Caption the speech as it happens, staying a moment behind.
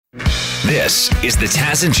This is the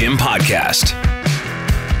Taz and Jim podcast.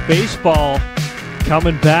 Baseball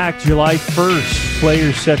coming back July 1st.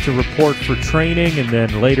 Players set to report for training, and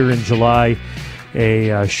then later in July,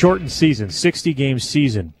 a shortened season, 60-game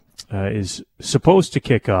season, is supposed to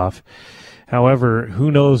kick off. However,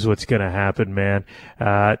 who knows what's going to happen, man.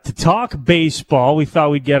 To talk baseball, we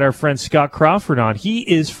thought we'd get our friend Scott Crawford on. He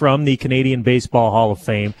is from the Canadian Baseball Hall of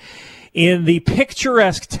Fame in the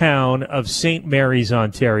picturesque town of St. Mary's,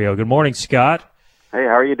 Ontario. Good morning, Scott. Hey,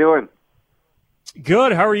 how are you doing?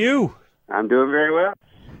 Good. How are you? I'm doing very well.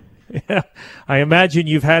 Yeah, I imagine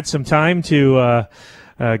you've had some time to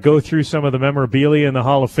go through some of the memorabilia in the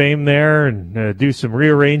Hall of Fame there and do some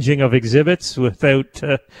rearranging of exhibits without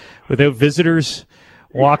visitors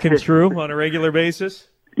walking through on a regular basis.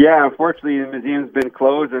 Yeah, unfortunately, the museum's been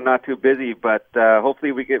closed and not too busy, but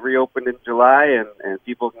hopefully we get reopened in July and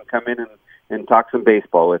people can come in and talk some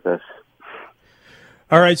baseball with us.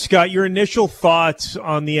 All right, Scott, your initial thoughts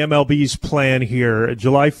on the MLB's plan here.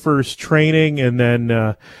 July 1st training and then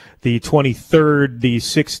the 23rd, the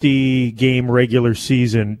 60-game regular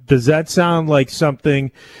season. Does that sound like something,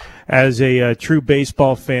 as a true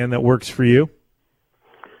baseball fan, that works for you?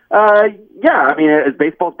 Yeah, I mean,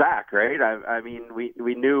 baseball's back, right? I mean,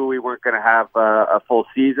 we knew we weren't going to have a full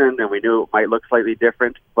season, and we knew it might look slightly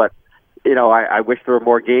different. But, you know, I wish there were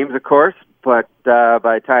more games, of course. But by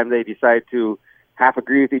the time they decide to half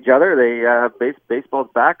agree with each other, baseball's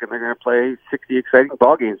back, and they're going to play 60 exciting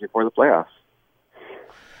ball games before the playoffs.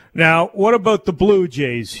 Now, what about the Blue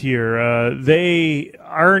Jays here? They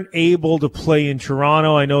aren't able to play in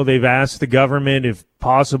Toronto. I know they've asked the government if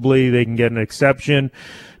possibly they can get an exception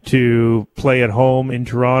to play at home in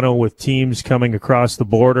Toronto with teams coming across the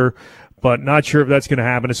border, but not sure if that's going to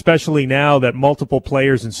happen, especially now that multiple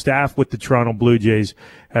players and staff with the Toronto Blue Jays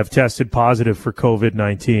have tested positive for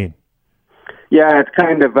COVID-19. Yeah, it's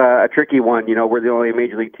kind of a tricky one. You know, we're the only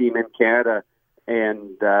major league team in Canada,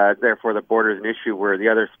 and therefore the border is an issue where the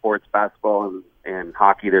other sports, basketball and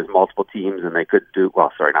hockey, there's multiple teams, and they could do,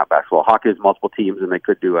 well, sorry, not basketball. Hockey has multiple teams, and they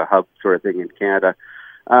could do a hub sort of thing in Canada.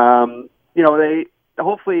 You know,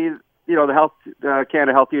 hopefully, you know, the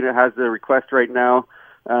Canada Health Unit has the request right now.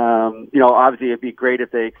 You know, obviously it'd be great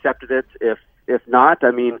if they accepted it. If not,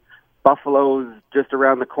 I mean, Buffalo's just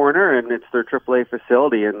around the corner, and it's their AAA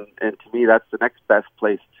facility, and to me, that's the next best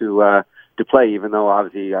place to play, even though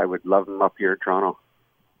obviously I would love them up here in Toronto.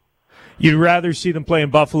 You'd rather see them play in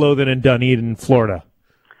Buffalo than in Dunedin, Florida?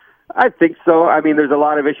 I think so. I mean, there's a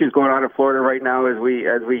lot of issues going on in Florida right now, as we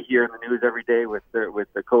hear in the news every day with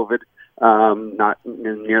the COVID. Not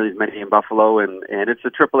nearly as many in Buffalo, and it's a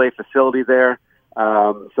AAA facility there.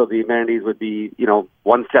 So the amenities would be, you know,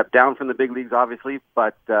 one step down from the big leagues, obviously,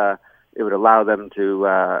 but it would allow them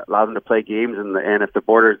to play games. And if the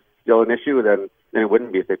border is still an issue, then it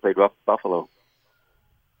wouldn't be if they played Buffalo.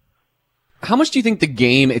 How much do you think the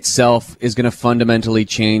game itself is going to fundamentally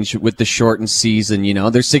change with the shortened season? You know,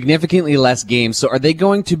 there's significantly less games. So are they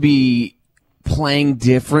going to be playing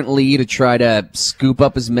differently to try to scoop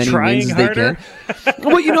up as many wins as they can?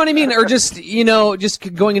 Well, you know what I mean? Or just, you know,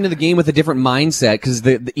 just going into the game with a different mindset because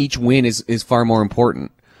each win is far more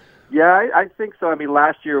important. Yeah, I think so. I mean,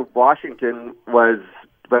 last year Washington was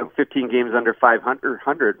about 15 games under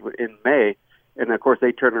 500 in May. And, of course,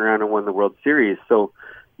 they turned around and won the World Series. So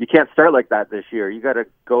you can't start like that this year. You got to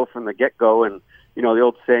go from the get-go. And, you know, the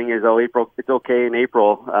old saying is, April, it's okay in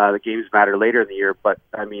April. The games matter later in the year. But,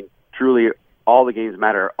 I mean, truly all the games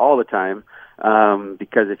matter all the time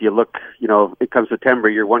because if you look, you know, it comes September,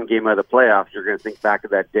 you're one game out of the playoffs. You're going to think back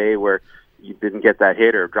of that day where you didn't get that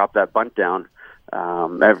hit or drop that bunt down.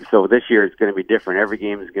 So this year it's going to be different. Every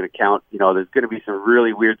game is going to count. You know, there's going to be some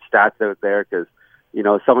really weird stats out there because, you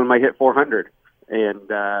know, someone might hit 400. And,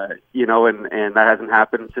 you know, and that hasn't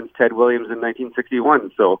happened since Ted Williams in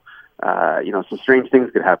 1961. So, you know, some strange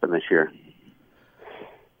things could happen this year.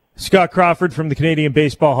 Scott Crawford from the Canadian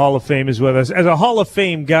Baseball Hall of Fame is with us. As a Hall of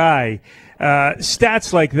Fame guy,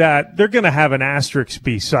 stats like that, they're going to have an asterisk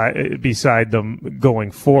beside them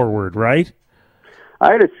going forward, right?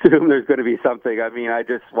 I'd assume there's going to be something. I mean, I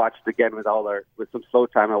just watched again with some slow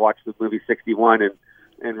time. I watched the movie 61,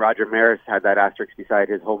 and Roger Maris had that asterisk beside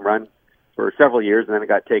his home run for several years, and then it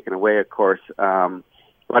got taken away, of course.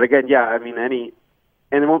 But again, yeah, I mean,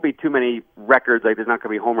 and there won't be too many records. Like, there's not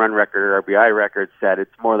going to be a home run record or RBI record set.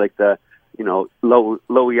 It's more like the, you know, low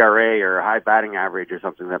ERA or high batting average or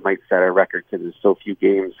something that might set a record because there's so few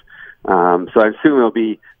games. So I assume it'll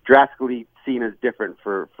be drastically seen as different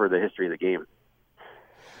for the history of the game.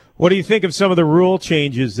 What do you think of some of the rule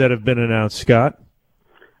changes that have been announced, Scott?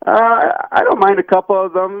 I don't mind a couple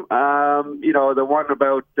of them. You know, the one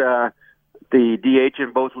about the DH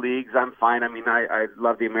in both leagues, I'm fine. I mean, I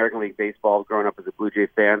love the American League Baseball growing up as a Blue Jay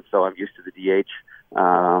fan, so I'm used to the DH.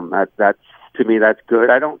 That's to me, that's good.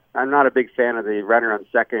 I'm not a big fan of the runner on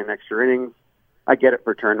second in extra innings. I get it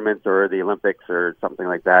for tournaments or the Olympics or something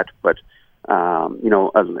like that, but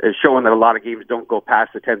it's showing that a lot of games don't go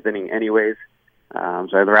past the 10th inning anyways. So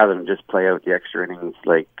I'd rather than just play out the extra innings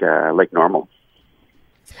like normal.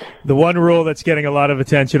 The one rule that's getting a lot of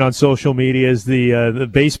attention on social media is the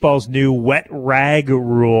baseball's new wet rag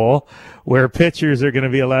rule, where pitchers are going to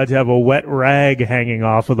be allowed to have a wet rag hanging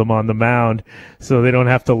off of them on the mound so they don't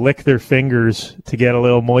have to lick their fingers to get a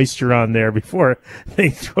little moisture on there before they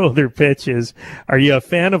throw their pitches. Are you a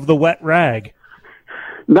fan of the wet rag?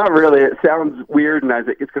 Not really. It sounds weird, and I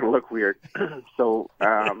think it's going to look weird. So,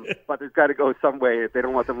 but there's got to go some way. If they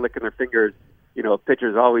don't want them licking their fingers,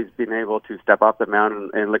 pitchers always been able to step off the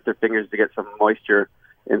mound and lick their fingers to get some moisture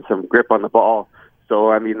and some grip on the ball.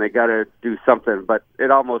 So, I mean, they got to do something. But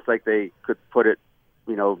it almost like they could put it,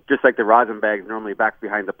 just like the rosin bags normally back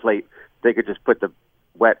behind the plate, they could just put the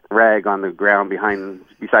wet rag on the ground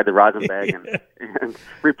beside the rosin bag and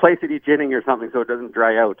replace it each inning or something so it doesn't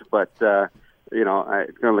dry out. But it's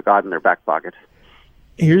going to look odd in their back pocket.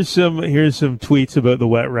 Here's some tweets about the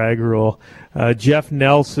wet rag rule. Jeff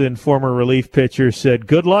Nelson, former relief pitcher, said,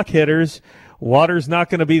 "Good luck, hitters. Water's not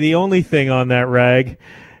going to be the only thing on that rag."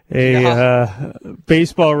 A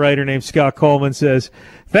baseball writer named Scott Coleman says,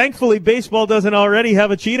 "Thankfully, baseball doesn't already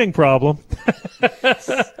have a cheating problem."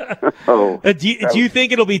 Do you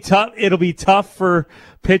think it'll be tough? It'll be tough for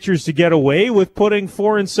pitchers to get away with putting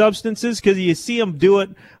foreign substances, because you see them do it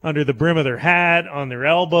under the brim of their hat, on their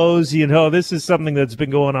elbows. This is something that's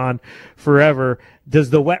been going on forever.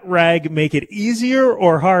 Does the wet rag make it easier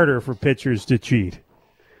or harder for pitchers to cheat?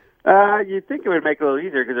 You'd think it would make it a little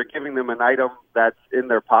easier because they're giving them an item that's in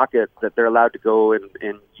their pocket that they're allowed to go and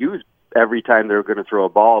use every time they're going to throw a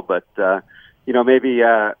ball. But maybe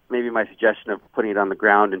my suggestion of putting it on the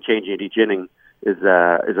ground and changing it each inning is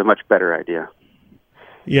a much better idea.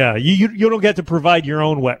 Yeah, you don't get to provide your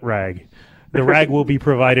own wet rag. The rag will be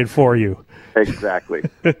provided for you. Exactly.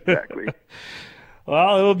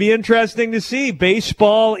 Well, it'll be interesting to see.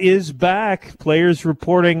 Baseball is back. Players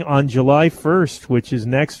reporting on July 1st, which is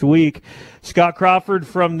next week. Scott Crawford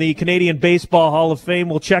from the Canadian Baseball Hall of Fame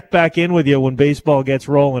will check back in with you when baseball gets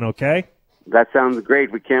rolling, okay? That sounds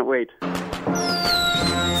great. We can't wait. Fireworks!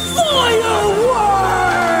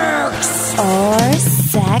 Or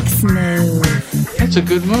sex move. That's a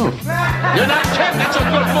good move. You're not kidding. That's a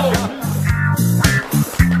good move.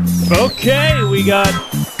 Okay, we got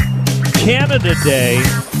Canada Day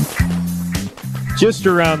just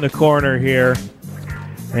around the corner here,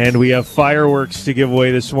 and we have fireworks to give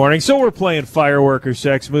away this morning. So we're playing firework or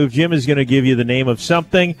sex move. Jim is going to give you the name of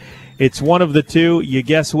something. It's one of the two. You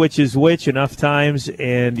guess which is which enough times,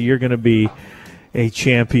 and you're going to be a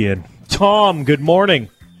champion. Tom, good morning.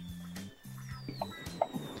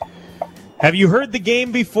 Have you heard the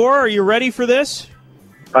game before? Are you ready for this?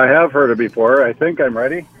 I have heard it before. I think I'm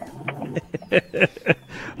ready.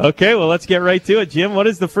 Okay, well, let's get right to it. Jim, what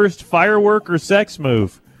is the first firework or sex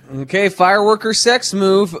move? Okay, firework or sex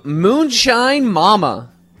move, Moonshine Mama.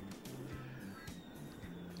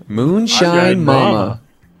 Moonshine Mama.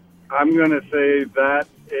 I'm going to say that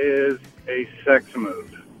is a sex move.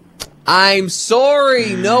 I'm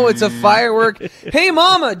sorry. No, it's a firework. Hey,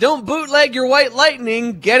 Mama, don't bootleg your white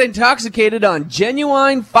lightning. Get intoxicated on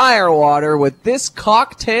genuine firewater with this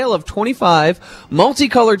cocktail of 25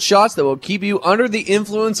 multicolored shots that will keep you under the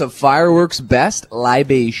influence of fireworks' best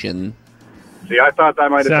libation. See, I thought that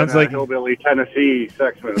might have Sounds been like a hillbilly Tennessee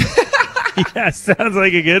sex move. Yeah, sounds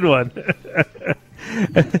like a good one.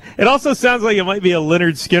 It also sounds like it might be a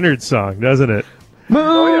Lynyrd Skynyrd song, doesn't it?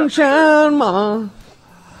 Moonshine Mama.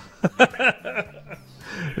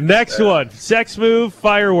 Next one, sex move,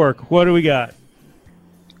 firework. What do we got?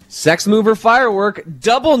 Sex move or firework,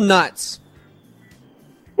 double nuts.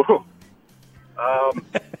 Whoa.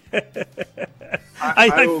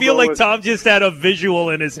 I feel like Tom just had a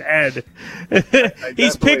visual in his head.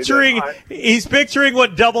 He's picturing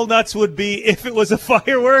what double nuts would be if it was a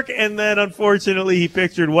firework, and then unfortunately he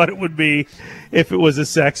pictured what it would be if it was a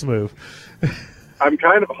sex move. I'm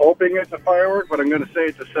kind of hoping it's a firework, but I'm going to say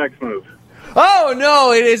it's a sex move. Oh,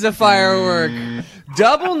 no, it is a firework.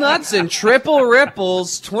 Double nuts and triple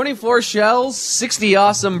ripples, 24 shells, 60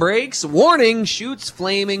 awesome breaks. Warning, shoots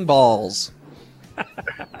flaming balls.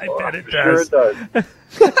 I bet it does. Sure it does.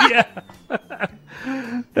 Yeah.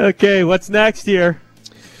 Okay, what's next here?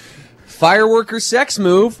 Firework or sex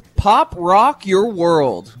move, pop rock your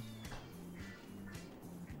world.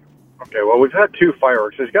 Okay, well, we've had two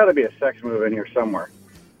fireworks. There's got to be a sex move in here somewhere.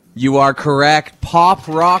 You are correct. Pop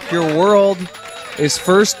Rock Your World is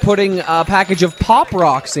first putting a package of Pop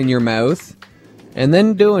Rocks in your mouth and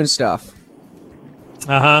then doing stuff.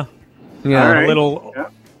 Uh-huh. Yeah. All right. A little... Yeah.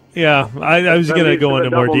 Yeah, I was That going to leads go to a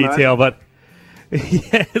into more double nut. detail, but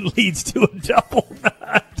yeah, it leads to a double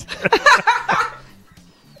nut.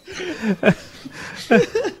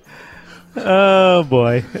 Oh,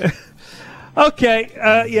 boy. Okay,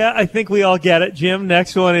 yeah, I think we all get it, Jim.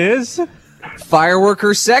 Next one is...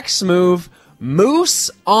 Fireworker sex move, Moose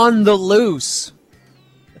on the Loose.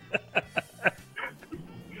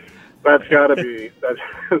 That's gotta be that's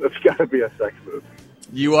gotta be a sex move.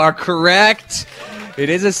 You are correct. It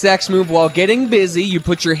is a sex move. While getting busy, you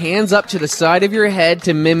put your hands up to the side of your head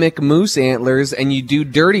to mimic moose antlers, and you do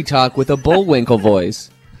dirty talk with a bullwinkle voice.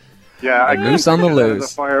 Yeah, I Moose on the There's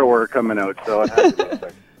loose. a firework coming out, so it has to be a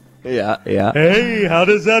sex. Yeah, yeah. Hey, how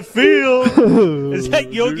does that feel? Is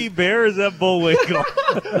that Yogi Bear or is that Bullwinkle?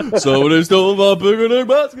 Somebody stole my picnic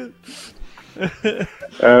basket.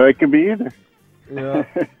 It could be either. Yeah.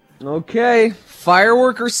 Okay.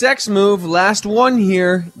 Fireworker sex move. Last one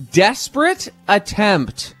here. Desperate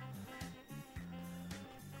attempt.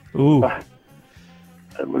 Ooh.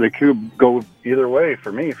 It could go either way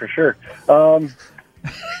for me, for sure.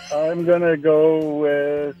 I'm gonna go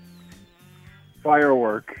with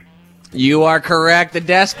firework. You are correct. The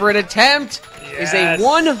desperate attempt is a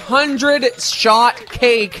 100-shot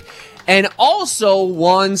cake and also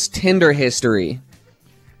one's Tinder history.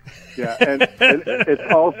 Yeah, and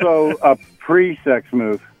it's also a pre-sex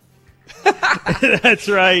move. That's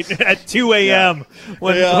right. At 2 a.m.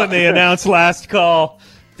 When they announced last call.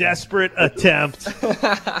 Desperate attempt.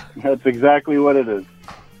 That's exactly what it is.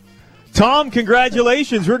 Tom,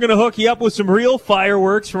 congratulations. We're going to hook you up with some real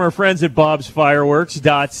fireworks from our friends at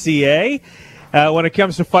bobsfireworks.ca. When it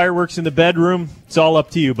comes to fireworks in the bedroom, it's all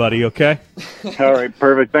up to you, buddy, okay? All right,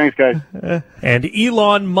 perfect. Thanks, guys. And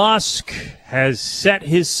Elon Musk has set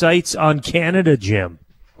his sights on Canada, Jim.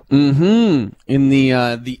 In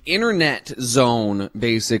the internet zone,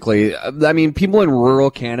 basically. I mean, people in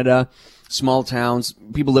rural Canada, small towns,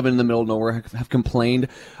 people living in the middle of nowhere have complained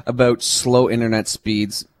about slow internet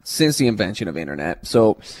speeds since the invention of internet.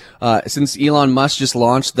 So, since Elon Musk just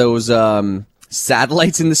launched those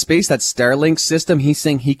satellites into space, that Starlink system, he's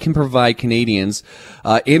saying he can provide Canadians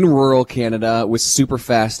in rural Canada with super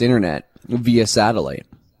fast internet via satellite.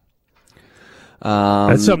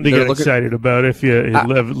 That's something to get excited about if you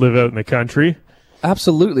live out in the country.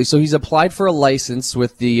 Absolutely. So he's applied for a license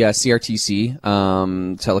with the CRTC,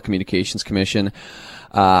 Telecommunications Commission.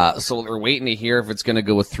 So we're waiting to hear if it's going to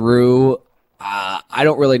go through. I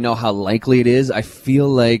don't really know how likely it is. I feel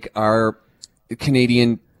like our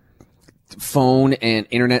Canadian phone and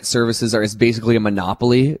internet services is basically a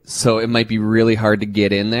monopoly, so it might be really hard to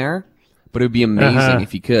get in there. But it would be amazing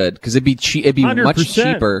if you could, because it'd be It'd be 100%. Much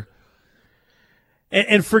cheaper.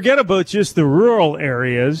 And forget about just the rural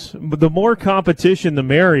areas. The more competition, the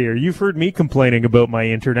merrier. You've heard me complaining about my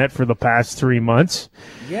internet for the past 3 months.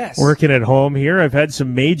 Yes. Working at home here, I've had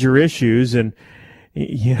some major issues, and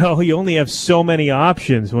you know, you only have so many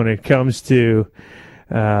options when it comes to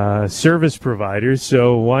service providers.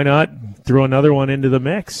 So why not throw another one into the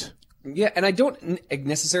mix? Yeah, and I don't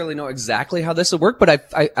necessarily know exactly how this will work, but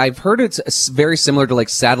I've heard it's very similar to like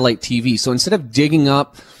satellite TV. So instead of digging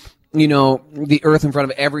up, you know, the earth in front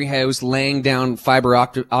of every house, laying down fiber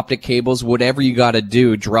optic cables, whatever you got to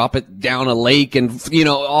do, drop it down a lake and, you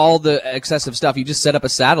know, all the excessive stuff. You just set up a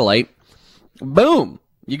satellite. Boom.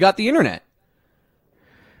 You got the internet.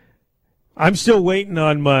 I'm still waiting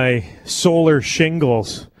on my solar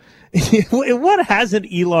shingles. What hasn't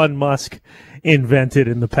Elon Musk invented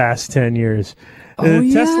in the past 10 years?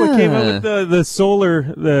 Tesla came out with the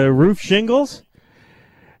solar, the roof shingles.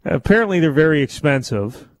 Apparently they're very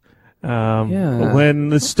expensive. When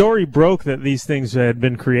the story broke that these things had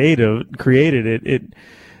been created, it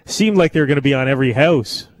seemed like they were going to be on every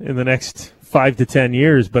house in the next 5 to 10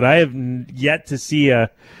 years. But I have yet to see a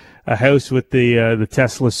house with the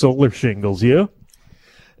Tesla solar shingles. You?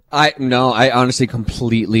 I honestly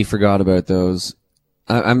completely forgot about those.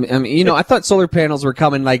 I thought solar panels were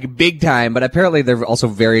coming like big time, but apparently they're also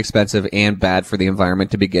very expensive and bad for the environment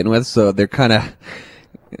to begin with. So they're kind of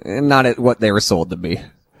not at what they were sold to be.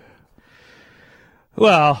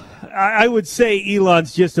 Well, I would say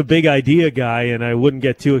Elon's just a big idea guy, and I wouldn't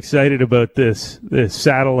get too excited about this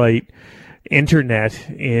satellite internet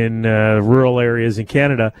in rural areas in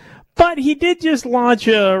Canada. But he did just launch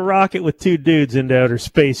a rocket with 2 dudes into outer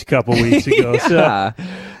space a couple weeks ago. Yeah. So,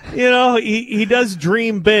 you know, he does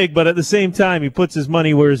dream big, but at the same time, he puts his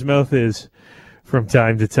money where his mouth is from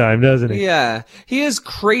time to time, doesn't he? Yeah. He is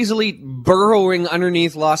crazily burrowing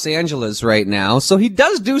underneath Los Angeles right now, so he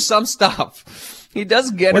does do some stuff. He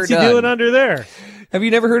does get What's her done. he doing under there? Have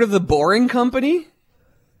you never heard of the Boring Company?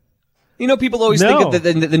 You know, people always No. think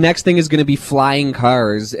that the next thing is going to be flying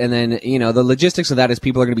cars, and then, you know, the logistics of that is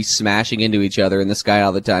people are going to be smashing into each other in the sky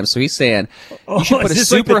all the time. So he's saying, you should put a is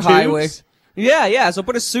this like the superhighway. tubes? Yeah. So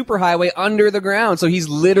put a superhighway under the ground. So he's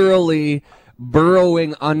literally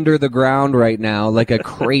burrowing under the ground right now, like a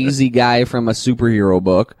crazy guy from a superhero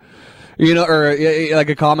book. You know, or like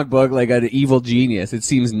a comic book, like an evil genius. It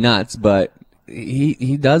seems nuts, but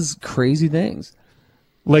he does crazy things.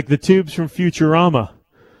 Like the tubes from Futurama,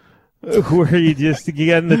 where you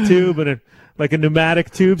get in the tube and like a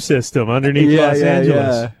pneumatic tube system underneath Los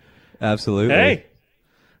Angeles. Yeah. Absolutely. Hey,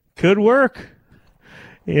 could work.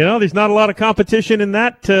 You know, there's not a lot of competition in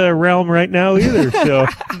that realm right now either. So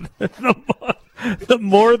the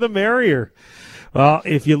more the merrier. Well,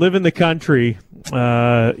 if you live in the country,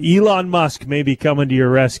 Elon Musk may be coming to your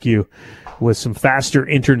rescue with some faster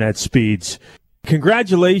internet speeds.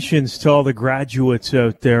 Congratulations to all the graduates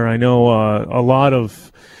out there. I know a lot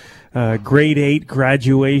of grade 8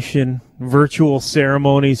 graduation virtual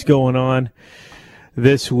ceremonies going on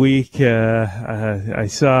this week. I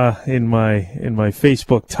saw in my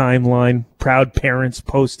Facebook timeline proud parents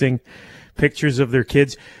posting pictures of their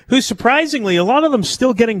kids, who surprisingly, a lot of them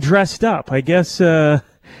still getting dressed up. I guess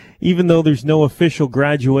even though there's no official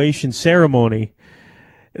graduation ceremony,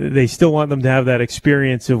 they still want them to have that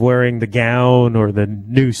experience of wearing the gown or the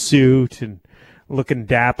new suit and looking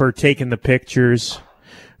dapper, taking the pictures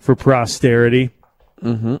for posterity.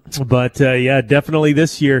 Mm-hmm. But yeah, definitely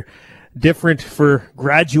this year different for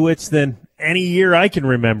graduates than any year I can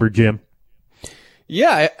remember, Jim.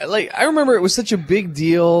 Yeah, I remember it was such a big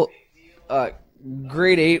deal.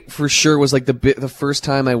 Grade 8 for sure was like the first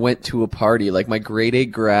time I went to a party. Like my grade 8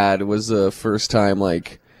 grad was the first time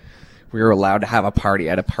like we were allowed to have a party.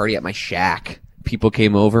 I had a party at my shack. People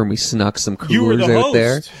came over and we snuck some coolers out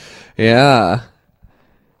there. Yeah.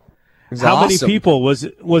 How awesome. many people was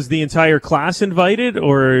the entire class invited,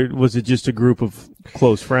 or was it just a group of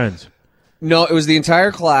close friends? No, it was the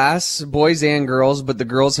entire class, boys and girls, but the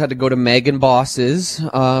girls had to go to Megan Boss's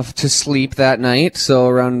to sleep that night. So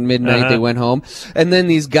around midnight they went home. And then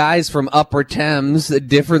these guys from Upper Thames, a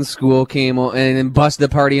different school, came and busted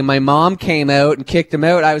the party, and my mom came out and kicked them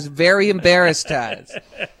out. I was very embarrassed, Taz.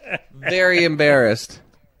 Very embarrassed.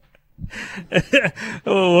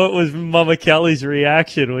 Oh, what was Mama Kelly's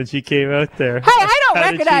reaction when she came out there? Hey, I don't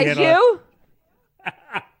recognize you.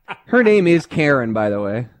 Her name is Karen, by the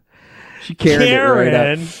way. She carried it right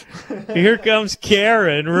up. Here comes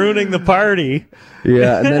Karen ruining the party.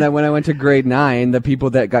 Yeah, and then when I went to grade 9, the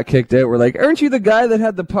people that got kicked out were like, "Aren't you the guy that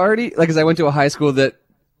had the party?" Like, because I went to a high school that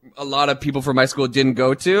a lot of people from my school didn't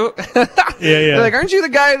go to. Yeah. They're like, "Aren't you the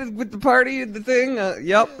guy with the party, the thing?"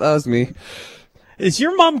 Yep, that was me. Is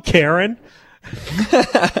your mom Karen?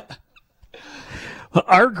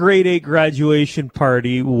 Our grade 8 graduation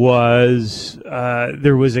party was,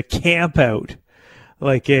 there was a camp out.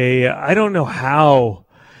 Like I don't know how.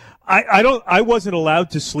 I wasn't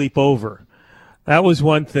allowed to sleep over. That was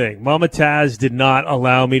one thing. Mama Taz did not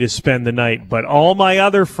allow me to spend the night, but all my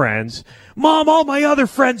other friends, Mom, all my other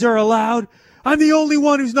friends are allowed. I'm the only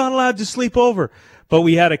one who's not allowed to sleep over. But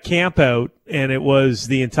we had a camp out, and it was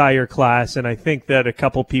the entire class, and I think that a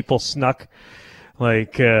couple people snuck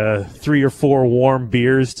like 3 or 4 warm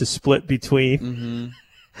beers to split between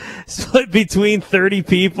 30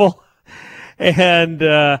 people. And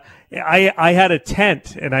I had a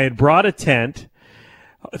tent, and I had brought a tent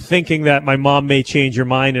thinking that my mom may change her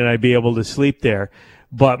mind and I'd be able to sleep there.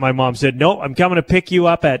 But my mom said, "No, I'm coming to pick you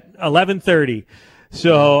up at 11:30.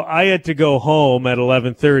 So I had to go home at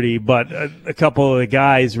 11:30, but a couple of the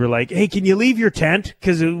guys were like, "Hey, can you leave your tent?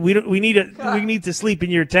 Because we need to sleep in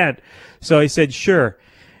your tent." So I said, "Sure."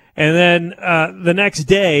 And then the next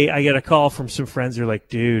day, I get a call from some friends. They're like,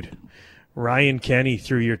 "Dude, Ryan Kenny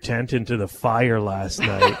threw your tent into the fire last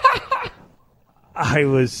night." I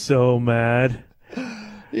was so mad.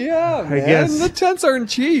 Yeah, man. I guess the tents aren't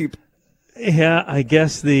cheap. Yeah, I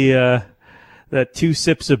guess that 2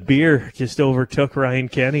 sips of beer just overtook Ryan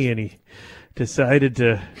Kenny, and he decided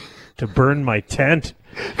to burn my tent.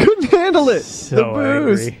 Couldn't handle it. So the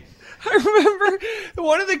booze. angry. I remember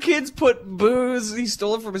one of the kids put booze, he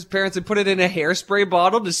stole it from his parents and put it in a hairspray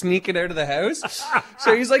bottle to sneak it out of the house.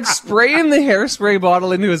 So he's like spraying the hairspray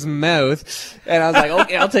bottle into his mouth. And I was like,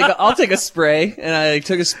 "Okay, I'll take a spray." And I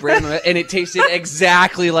took a spray and it tasted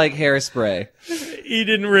exactly like hairspray. He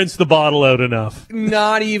didn't rinse the bottle out enough.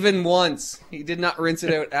 Not even once. He did not rinse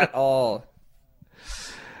it out at all.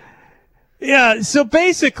 Yeah, so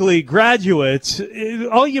basically, graduates,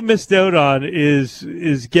 all you missed out on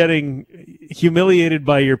is getting humiliated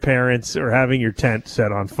by your parents or having your tent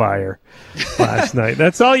set on fire last night.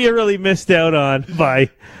 That's all you really missed out on by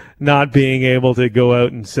not being able to go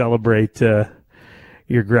out and celebrate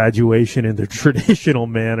your graduation in the traditional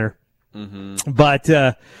manner. Mm-hmm.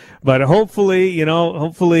 But hopefully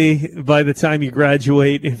by the time you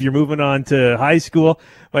graduate, if you're moving on to high school,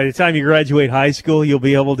 by the time you graduate high school, you'll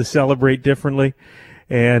be able to celebrate differently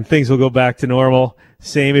and things will go back to normal.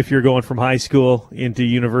 Same if you're going from high school into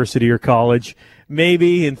university or college.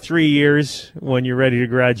 Maybe in 3 years, when you're ready to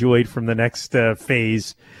graduate from the next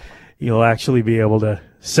phase, you'll actually be able to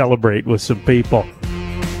celebrate with some people.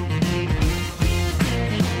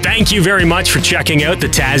 Thank you very much for checking out the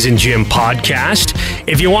Taz and Jim podcast.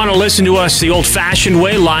 If you want to listen to us the old-fashioned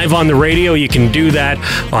way, live on the radio, you can do that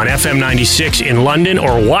on FM 96 in London or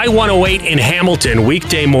Y108 in Hamilton,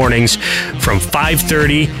 weekday mornings from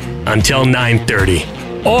 5:30 until 9:30.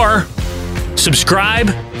 Or subscribe,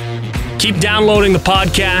 keep downloading the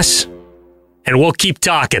podcasts, and we'll keep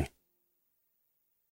talking.